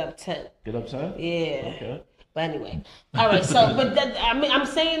one? Get Up 10. Get Up 10? Yeah. Okay. But anyway, all right. So, but I'm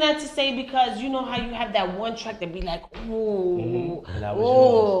saying that to say because you know how you have that one track that be like, ooh,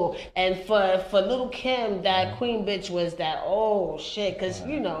 ooh, and for Little Kim, that Queen Bitch was that shit, because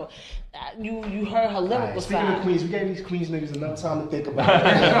you know, you heard her lyrical Speaking side. of Queens, we gave these Queens niggas enough time to think about it.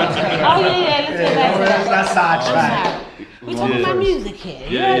 Let's get back to that. Let's not sidetrack. We talking about music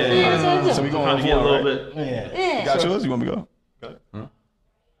here. So we going to get a little bit. Yeah. You got yours? You want me to go?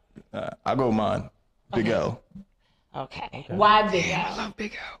 I'll go with mine. Big L. Okay. Why Big L? I love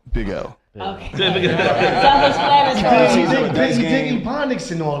Big L. Big L. Okay. Diggy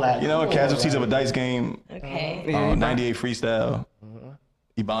Bonics and all that. You know, casualties of a dice game. Okay. 98 freestyle.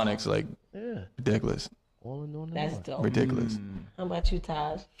 Ebonics, like ridiculous. That's dope. Ridiculous. How about you,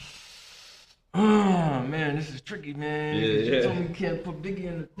 Taj? Oh man, this is tricky, man. You told me you can't put Biggie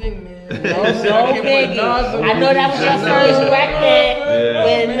in the thing, man. No Biggie. I know that was your first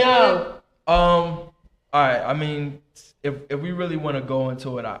record, but no. All right. I mean, if we really want to go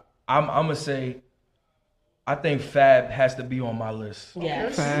into it, I'm gonna say, I think Fab has to be on my list.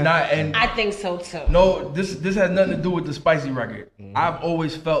 Yes. I think so too. No, this has nothing to do with the Spicy record. I've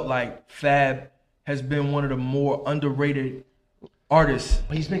always felt like Fab has been one of the more underrated artists.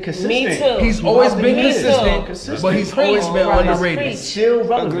 But he's been consistent. Me too. He's always been consistent, but he's always been underrated. Still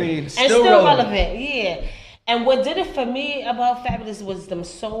relevant. Agreed. Still relevant. Yeah. And what did it for me about Fabulous was them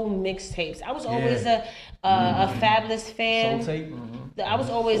soul mixtapes. I was always a Fabulous fan. Soul tape? I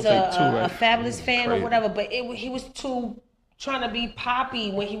was always a Fabulous fan or whatever, but he was too trying to be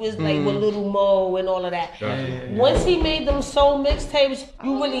poppy when he was like with Little Mo and all of that. Once he made them soul mixtapes,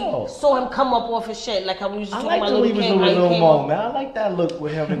 you really saw him come up off his shit. Like how we used to talk about Little Kim. Little Mo, man. I like that look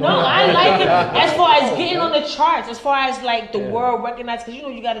with him. No, I like it as far as getting on the charts, as far as like the world recognized, because you know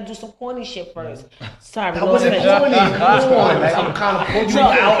you got to do some corny shit first. Sorry, that wasn't corny. Come on, like I'm kind of pulling you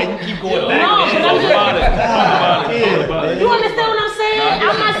out and you keep going back. You understand what I'm saying?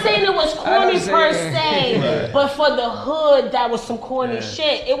 I'm not saying it was corny per se, but for the hood, that was some corny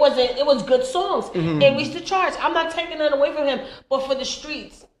shit. It was good songs. It reached the charts. I'm not taking that away from him, but for the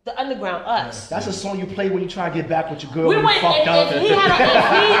streets, the underground, us. That's a song you play when you try to get back with your girl. But I'm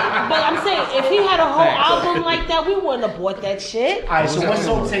saying if he had a whole album like that, we wouldn't have bought that shit. All right, so what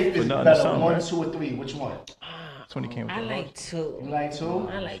soul tape is better? 1, 2, or 3? Which one? I like 2. You like 2?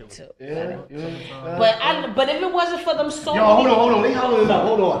 I like 2. Yeah. But if it wasn't for them songs, hold on. They holding it up.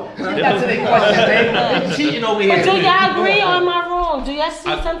 Hold on. Get back to their question, baby. They cheating over here. But do y'all agree or am I wrong? Do y'all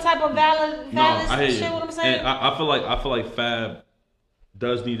see some type of valid shit? What I'm saying? And I feel like Fab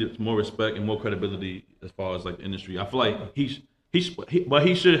does need more respect and more credibility as far as like the industry. I feel like he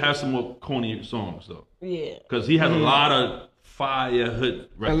should have some more corny songs though. Yeah. Because he has a lot of fire hood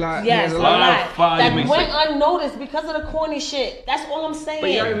records. A lot of fire that went unnoticed because of the corny shit. That's all I'm saying.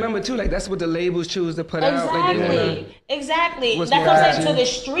 But y'all remember too, like that's what the labels choose to put out. Exactly. That's what I'm saying, to the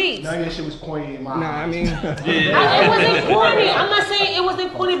streets. None of that shit was corny in my eyes. I mean, it wasn't corny. I'm not saying it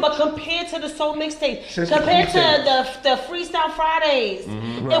wasn't corny, but compared to the soul mixtape, compared to the Freestyle Fridays,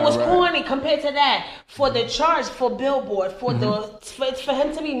 it was corny compared to that. For the charts, for Billboard, for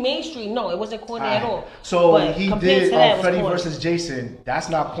him to be mainstream, no, it wasn't corny at all. So he did Freddie vs. versus Jason, that's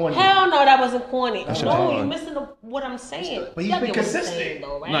not corny. Hell no, that wasn't corny. That shit No, hard. you're missing what I'm saying. But he's been consistent.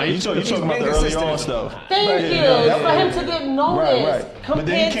 Though, right? Nah, you talking about the early on stuff. Thank you for him to get noticed. Right. But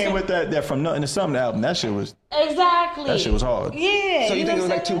then he came with that From Nothing to Something album. That shit was exactly. That shit was hard. Yeah. So you think it was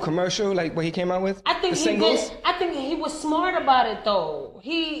like too commercial, like what he came out with? I think the he singles? did. I think he was smart about it though.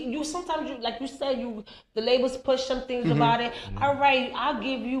 Sometimes like you said, the labels push some things about it. All right, I'll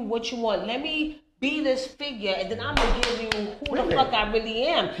give you what you want. Let me be this figure, and then I'm gonna give you who the fuck I really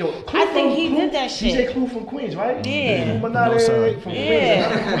am. I think he did that shit. DJ Clue from Queens, right? Yeah. Illuminati from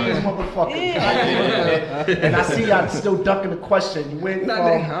Queens, motherfucker. Yeah. And I see y'all still ducking the question. You went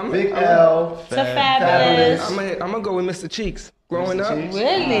from Big L to Fabulous. I'm gonna go with Mr. Cheeks. Growing up, Really?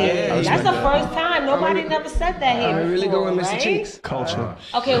 Yeah. That's the first time. Nobody never said that here. I really go with Mr. Right? Cheeks. Culture.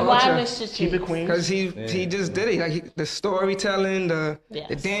 Okay, why Mr. Cheeks? Keep it Queens. Because he just did it. Like the storytelling, the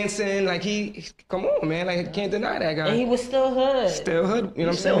dancing. Like come on, man. Like I can't deny that guy. And he was still hood. Still hood. You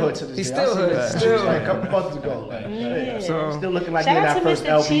know what I'm Still saying? hood to this He's day. still I see hood. that. Still Like a couple months ago. Like, So still looking like Shout in out that to first Mr.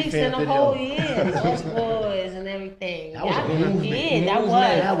 LB Cheeks fan and the video. whole year, Lost Boys and everything. That was a movement. Yeah,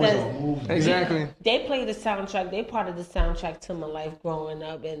 that was. a movement. Exactly. They played the soundtrack. They part of the soundtrack to my life growing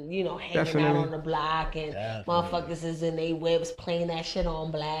up, and hanging Definitely. out on the block, and motherfuckers is in their whips playing that shit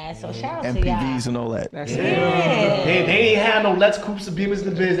on blast. So shout out to MPVs y'all. and all that. That's Yeah. it. They ain't had no Let's Coops and Beamers in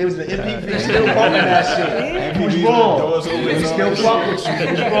the biz. They was the MPV still bumping that shit. Who's wrong? They still fuck with you.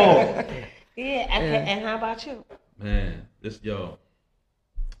 Who's wrong? Yeah. And how about you? Man,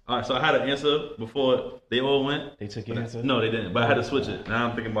 all right, so I had an answer before they all went. They took your answer? No, they didn't. But I had to switch it. Now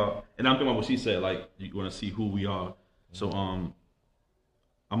I'm thinking about what she said. Like, you want to see who we are. So I'm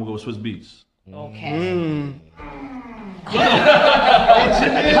gonna go with Swiss Beats. Okay. What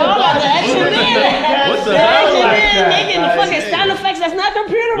the hell? Making the fucking sound effects that's not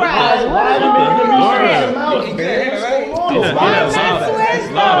computerized. Why you making the music?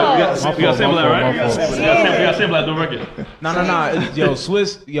 We got sample that, right? We got sample that. Don't wreck it. No.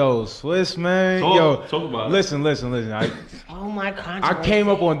 Yo, Swiss, man. Talk about it. Listen. Oh my God. I came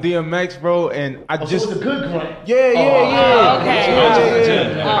up on DMX, bro, and I just. So it's a good grunt. Yeah.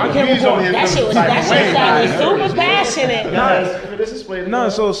 Okay. I came up on That shit sounded super passionate. No,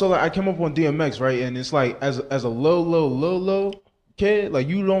 so like I came up on DMX, right? And it's like as a low kid, like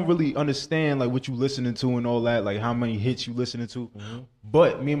you don't really understand like what you listening to and all that, like how many hits you listening to. Mm-hmm.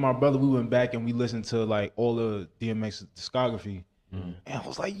 But me and my brother, we went back and we listened to like all the DMX discography. Mm-hmm. And I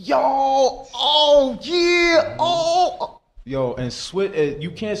was like, yo, Yo, and Swiss, you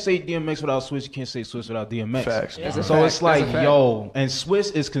can't say DMX without Swiss. You can't say Swiss without DMX. Facts. Yeah. So it's like, yo, and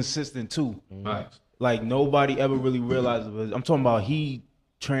Swiss is consistent too. Facts. Like nobody ever really realized it. I'm talking about he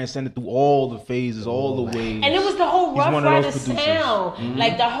transcended through all the phases, all the ways. And it was the whole Rough Rider producers. sound. Mm-hmm.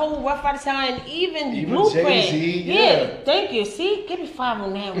 Like the whole Rough Rider sound and even Blueprint. Jay-Z, yeah, thank you. See, give me 5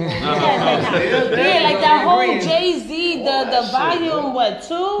 on that one. Like that whole Jay-Z, the volume, 2?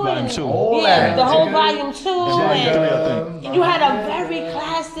 Volume 2. Yeah, the whole volume 2. And you had a very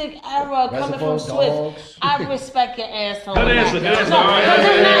classic era coming from Swiss. I respect your ass on Good answer. Because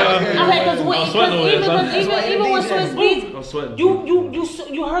even with Swiss Beats,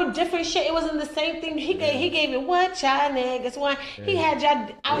 you heard different shit. It wasn't the same thing. He gave it what y'all niggas want. He had y'all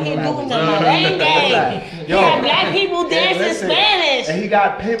out here doing the merengue. He had black people dancing Spanish. And he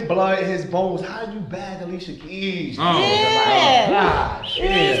got pimp blood in his bones. How you bag Alicia Keys? Yeah. Gosh, You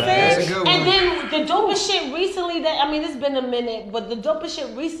know what I'm That's a saying? good And one. then the dopest shit recently it's been a minute, but the dopest shit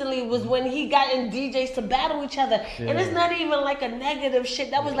recently was when he got in DJs to battle each other. And it's not even like a negative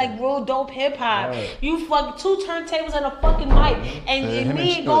shit. That was like real dope hip hop. You fuck 2 turntables and a fucking mic. And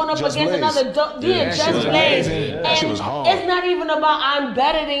me going up Just against Blaze. another Just Blaze. That shit was hard. It's not even about I'm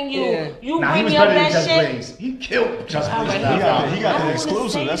better than you. Yeah. You Nah, he bring was your better than best Just shit. Blaze. He killed Just Blaze. He got He got the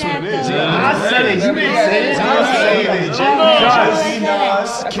exclusive. That's what it is. I said it. You didn't say it. I said it.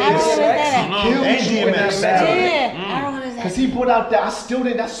 And DMX. I don't understand. Cause he put out that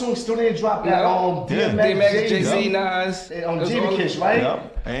that song still didn't drop that DMX, Jay-Z, Nas. on Jadakiss, right?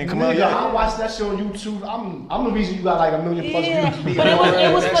 Yep. Ain't come out Nigga, yet. I watched that shit on YouTube. I'm the reason you got like 1 million plus views. But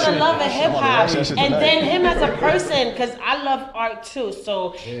it was for the love of hip hop, That shit and tonight. then him as a person, because I love art too.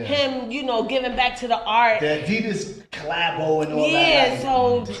 So him, giving back to the art. The Adidas collabo and all Yeah, that.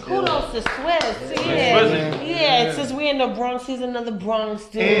 so kudos to Swiss. Yeah. Since we in the Bronx, he's another Bronx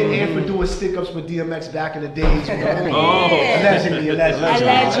dude. And for doing stick-ups with DMX back in the days. Yeah. Allegedly.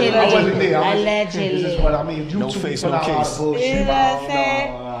 Allegedly. I wasn't there. Allegedly. This is what I mean. YouTube No face, put no out a lot of case. bullshit. You know what I'm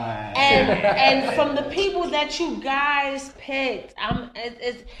saying? and from the people that you guys picked,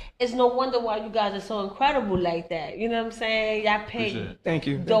 it's no wonder why you guys are so incredible like that. You know what I'm saying? Y'all picked Thank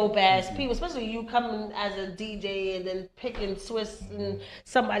you. dope ass people, especially you coming as a DJ and then picking Swiss and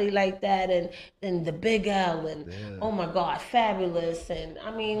somebody like that, and the Big L and oh my God, Fabulous, and I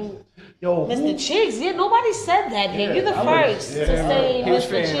mean, Mr. Cheeks. Yeah, nobody said that here. You're the first to say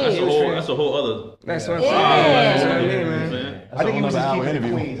Mr. Cheeks. That's a whole other. That's what I'm saying. That's what I mean, man. I think he was just keeping it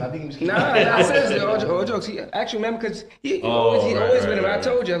Queens. I think he was keeping Nah, seriously, all jokes. He actually remember because he always been around. I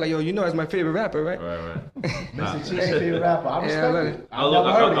told you, like, yo, you know, that's my favorite rapper, right? Right. Mr. Cheeks' favorite rapper. I respect it. I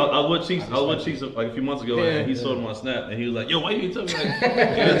was with Cheeks like a few months ago, and he saw him on Snap, and he was like, "Yo, why you ain't telling me?"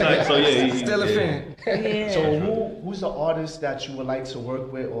 So yeah, he's still a fan. So who's the artist that you would like to work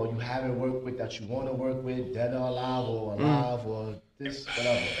with, or you haven't worked with that you want to work with, dead or alive, or this,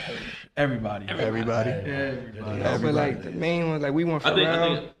 whatever? Everybody. But like the main one, like we want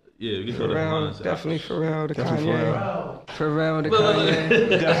Pharrell. We can Pharrell, definitely Pharrell, the Kanye. Pharrell, the Kanye.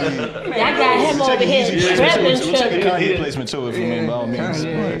 Definitely. I got him over here tripping. We'll take a Kanye placement too, if you mean by all means.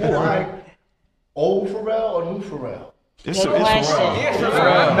 Old Pharrell or new Pharrell? It's Pharrell. Yeah,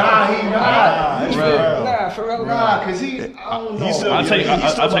 Pharrell. Nah, he not. Nah, Pharrell. Nah, cause I don't know. I'll take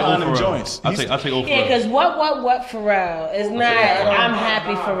behind old them Pharrell. joints. I'll take old Pharrell. Yeah, because what Pharrell is not. I'm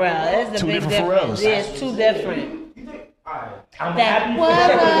happy Pharrell. It's the Two big different difference. Pharrells. Yeah, it's two different. I'm That happy.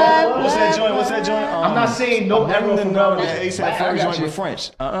 What's that joint? I'm not saying no era Pharrell. That ASAP Ferg joint with French.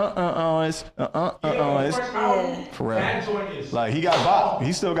 It's Pharrell. Like he got bop.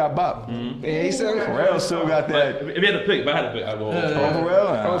 He still got bop. Yeah, he still. Pharrell still got that. If you had to pick, I'd go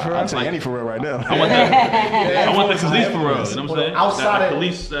Pharrell. I'll take any Pharrell right now. I want the Khalees Pharrell. You know what I'm saying? Outside of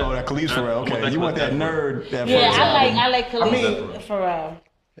Khalees. that Khalees Pharrell. Okay, you want that nerd? Yeah, I like Khalees Pharrell.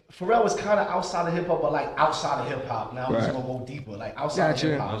 Pharrell was kind of outside of hip hop, but like outside of hip hop. Now I'm just gonna go deeper, like outside of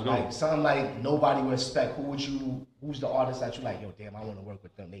hip hop, like something like nobody would expect. Who's the artist that you like? Yo, damn, I want to work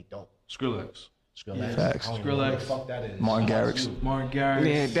with them. They dope. Skrillex. Facts. Skrillex. Fuck that is. Martin Garrix. Yeah,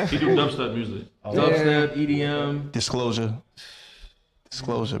 He definitely. do dubstep music. Dubstep, EDM, Disclosure.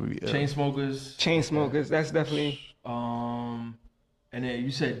 Chainsmokers. That's definitely. And then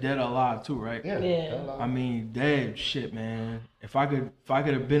you said Dead or Alive too, right? Yeah. I mean, dead shit, man. If I could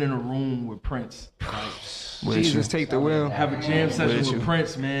have been in a room with Prince, like, Jesus, take the wheel. have a jam session with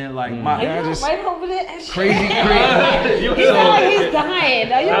Prince, man. Like Are you right over there? crazy. You feel like he's dying.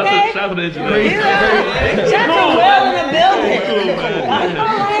 Are you okay? Shout out to Jonathan well in the building.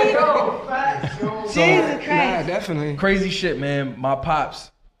 Jesus Christ. Nah, definitely. Crazy shit, man. My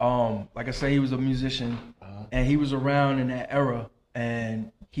pops, like I said, he was a musician, and he was around in that era,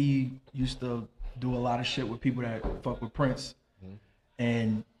 and he used to do a lot of shit with people that fuck with Prince,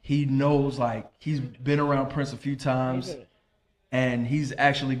 and he knows, like, he's been around Prince a few times, and he's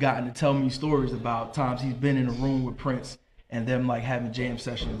actually gotten to tell me stories about times he's been in a room with Prince and them like having jam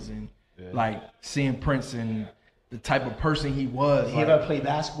sessions and like seeing Prince and the type of person he was. You ever play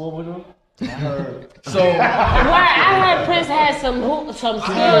basketball with him? I heard. I heard Prince had some skills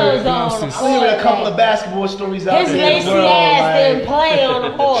on. I heard a couple of basketball stories out his there. His lacy ass didn't play on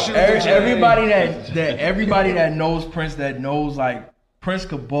the court. Everybody that knows Prince, that knows like Prince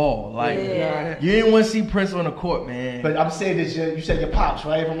could ball. Like you didn't want to see Prince on the court, man. But I'm saying this, you said your pops,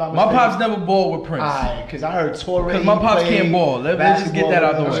 right? If I'm not my mistaken. pops never balled with Prince. Alright, because I heard Torre. Because my pops can't ball. Let's just get that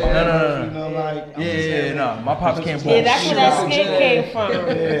out the way. No. No. My pops can't ball. Yeah, that's where that skit came from.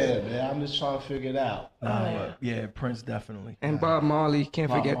 Yeah, man. I'm just trying to figure it out. Yeah, Prince definitely. And Bob Marley,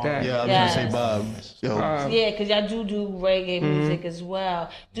 can't forget that. Yeah, I was gonna say Bob. Yeah, because y'all do reggae music as well.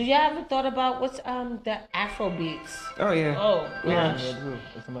 Do y'all ever thought about what's the Afro beats? Oh yeah. Oh gosh.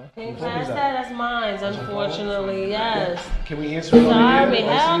 Can't pass that. That's mine, unfortunately. Yes. Can we answer it? Sorry,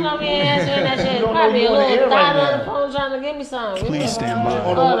 hell no, we ain't answering that shit. Probably a little thought on the phone trying to give me something. Please stand by.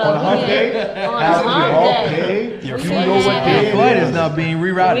 On a hump day? On a hump day. You know what day Your flight is not being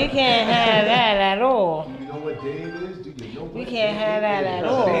rerouted. We can't have that at all. You know what day it is? Do you know We can't have that at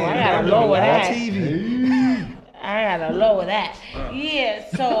all. I gotta lower that. I gotta lower that. Yeah,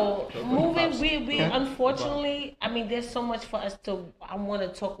 so moving, we unfortunately, I mean, there's so much for us to, I want to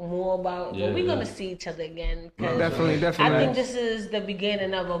talk more about, but we're gonna see each other again. Definitely. I think this is the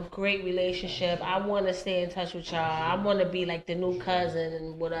beginning of a great relationship. I want to stay in touch with y'all. I want to be like the new cousin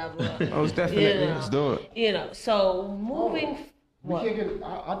and whatever. Most definitely. Let's do it. You know, so moving. We can't get,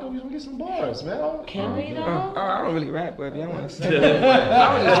 I thought we was gonna get some bars, man. Can we though? I don't really rap, but I want to say. I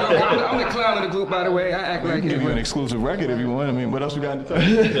was just joking. I'm the clown of the group, by the way. I act like Give you an exclusive record if you want. I mean, what else we got to tell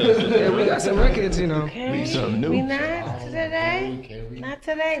Yeah, we got some records, you know. Something new. We not today? Not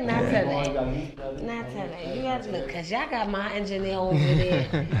today? Not today. Not today. You guys look, because y'all got my engineer over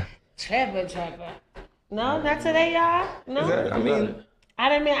there Tripping. No, not today, y'all. No. We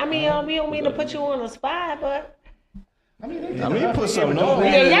don't mean to put you on the spot, but. Put something on.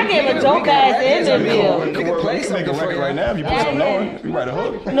 Yeah, y'all gave a dope ass interview. You can make a record right now if you put something on. You write a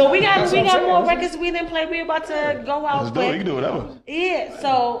hook. No, we got more records we didn't play. We about to go out. Let's do it. You can do whatever. Yeah,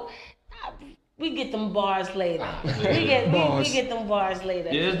 so. We get them bars later. We get them bars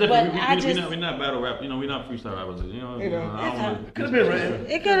later. Yeah, it's different. We're not battle rap. We're not freestyle rappers. It could have been written.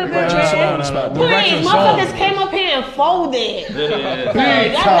 It could have been written. Please, motherfuckers came up here and folded. Y'all did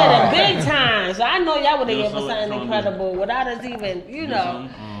it big time. So I know y'all would have given us something incredible without us even,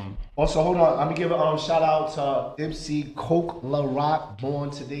 Also, hold on. Let me give a shout out to MC Coke La Rock,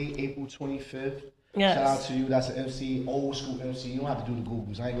 born today, April 25th. Yes. Shout out to you. That's an MC, old school MC. You don't have to do the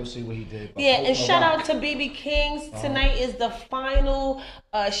Googles. I ain't gonna say what he did. Yeah, and shout out to BB Kings. Tonight is the final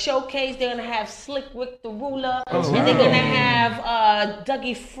showcase. They're gonna have Slick Rick the Ruler, and they're gonna have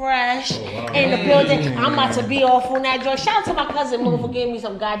Dougie Fresh in the building. I'm about to be off on that joint. Shout out to my cousin Lou for giving me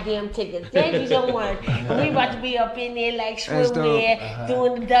some goddamn tickets. Thank you so much. And we about to be up in there like swimwear,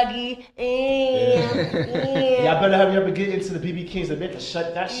 doing the Dougie. Y'all better hurry up and get into the BB Kings. They meant to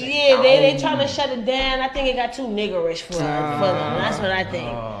shut that shit. Yeah, they trying to shut it down. I think it got too niggerish for them. That's what I think.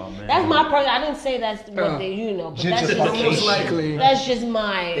 That's my person. I didn't say that's what they, but that's most likely. That's just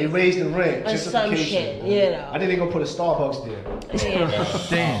my. They raised the rent. Some shit, I think they're gonna put a Starbucks there. Yeah.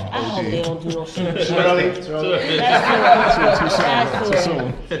 Damn. I hope they don't do no shit. Too early.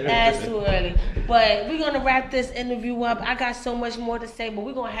 That's too early. But we're gonna wrap this interview up. I got so much more to say, but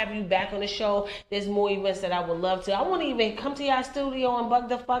we're gonna have you back on the show. There's more events that I would love to. I want to even come to y'all studio and bug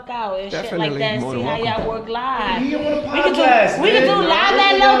the fuck out and shit like that. And see how y'all work live. We can do live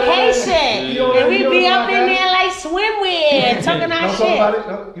at location, and we be up in there like swimwear, talking our shit.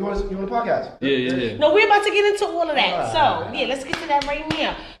 You want a podcast? Yeah. No, we're about to get into all of that. So let's get to that right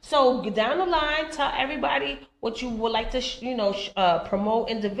now. So down the line, tell everybody what you would like to, promote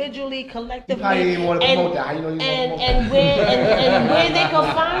individually, collectively, and where they can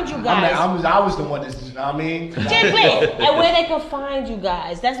find you guys. I was the one that's, I mean, and where they can find you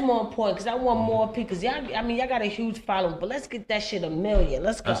guys. That's more important because I want more people. Because y'all got a huge following, but let's get that shit 1 million.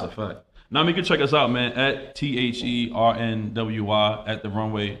 Let's go. That's a fact. Now you can check us out, man, at THERNWY at The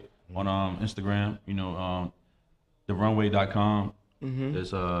Runway on Instagram. TheRunway.com.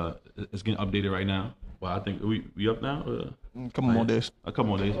 It's getting updated right now. Well, I think we up now. A couple more days.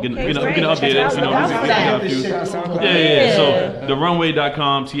 Getting updated. Yeah. So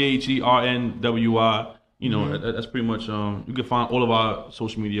TheRunway.com, THERNWY. That's pretty much. You can find all of our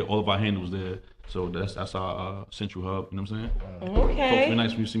social media, all of our handles there. So that's our central hub. You know what I'm saying? Okay. Talk to me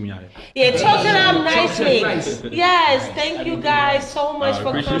nice when you see me out here. Yeah, talk to them nicely. Yes, thank you guys so much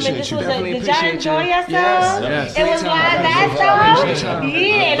for coming. Did y'all enjoy yourselves? Yes. It was live though.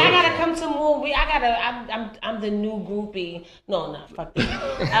 Yeah, and I gotta come to more. I'm the new groupie. No, fuck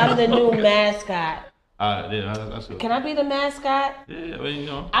that. I'm the new mascot. That's good. Can I be the mascot? Yeah,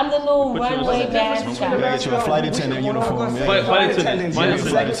 I'm the new runway mascot. We gotta get you a flight attendant uniform, man. Flight attendant. I'll be a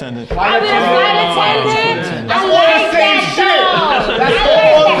flight attendant. I like that. That's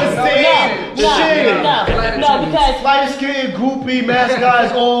all the same shit. No, because light skin, groupie, mascot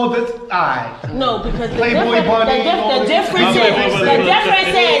is all the No, because Playboy Bunny. The difference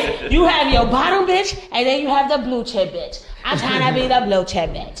is you have your bottom bitch and then you have the blue chip bitch. I'm trying to be the blue chip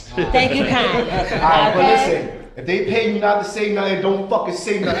bitch. Thank you, kind. Alright, but listen, if they pay you not to say nothing, don't fucking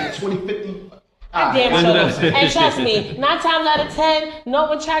say nothing. 2050. Damn sure. And trust me, 9 times out of 10, no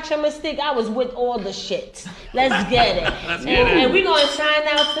attraction mistake. I was with all the shit. Let's get it. And we're gonna sign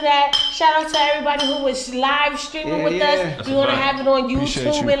out to that. Shout out to everybody who was live streaming with us. We're gonna have it on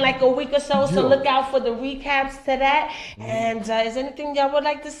YouTube in like a week or so. So look out for the recaps to that. And is there anything y'all would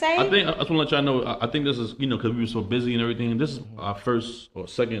like to say? I just want to let y'all know. I think this is because we were so busy and everything. This is our first or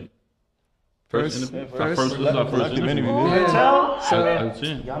second. This is our first interview.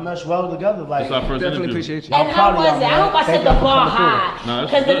 Y'all mesh well together. Like, it's our first definitely interview. appreciate you. And how was it? I hope I set the bar high.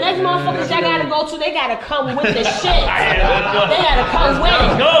 Because the next motherfuckers y'all gotta go to, they gotta come with the shit. They gotta come with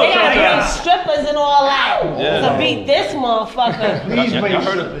it. They gotta bring strippers and all that to beat this motherfucker. Please bring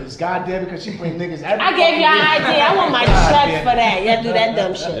strippers. Goddamn, because she bring niggas everywhere. I gave y'all an idea. I want my checks for that. Y'all do that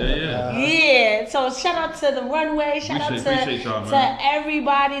dumb shit. Yeah. So shout out to the runway. Shout out to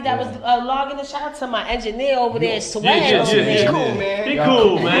everybody that was logging. Shout out to my engineer over there, Swag. Be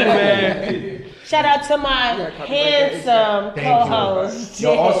cool, man. Shout out to my handsome co-host.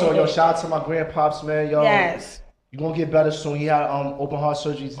 Also, shout out to my grandpops, man. Yo, yes. You're gonna get better soon. He had open heart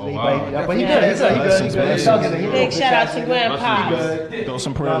surgery today, wow. but he good. He's good. Big shout out to Grandpa. Throw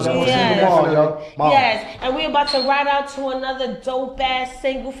some prayers out. Yes, and we about to ride out to another dope ass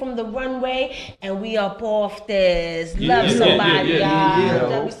single from the runway, and we up off this. Love somebody,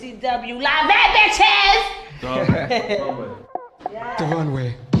 y'all. WCW live at bitches. The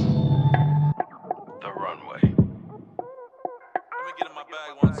runway. The runway. Let me get in my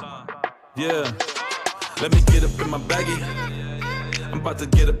bag one time. Yeah. Let me get up in my baggie. I'm about to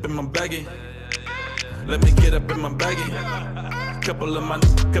get up in my baggie. Let me get up in my baggie. Couple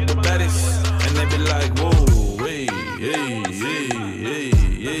baddies, and they be like, whoa, hey, hey, hey, hey,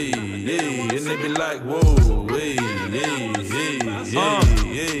 hey, hey, and they be like, whoa, hey, hey, hey, hey,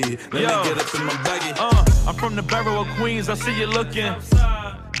 hey. Let me get up in my baggie. I'm from the borough of Queens. I see you looking,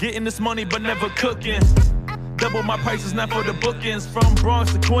 getting this money but never cooking. Double my prices now for the bookings. From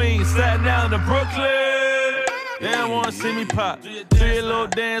Bronx to Queens, Staten Island to Brooklyn. They don't wanna see me pop. Do your little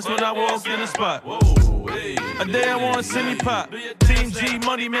dance when I walk in the spot. They don't wanna see me pop. Team G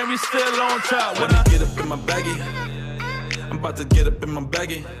Money, man, we still on top. Let me get up in my baggie. I'm about to get up in my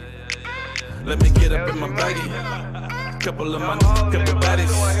baggie. Let me get up in my baggie. Couple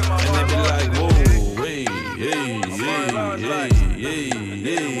baddies, and they be like, whoa, hey, hey, hey, hey, hey,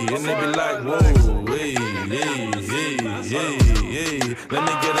 hey, and they be like, whoa, hey, hey, hey, hey, hey. Let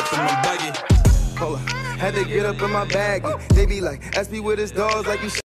me get up in my baggie. Hold on. Had to get up in my bag. They be like, SB with his dogs like you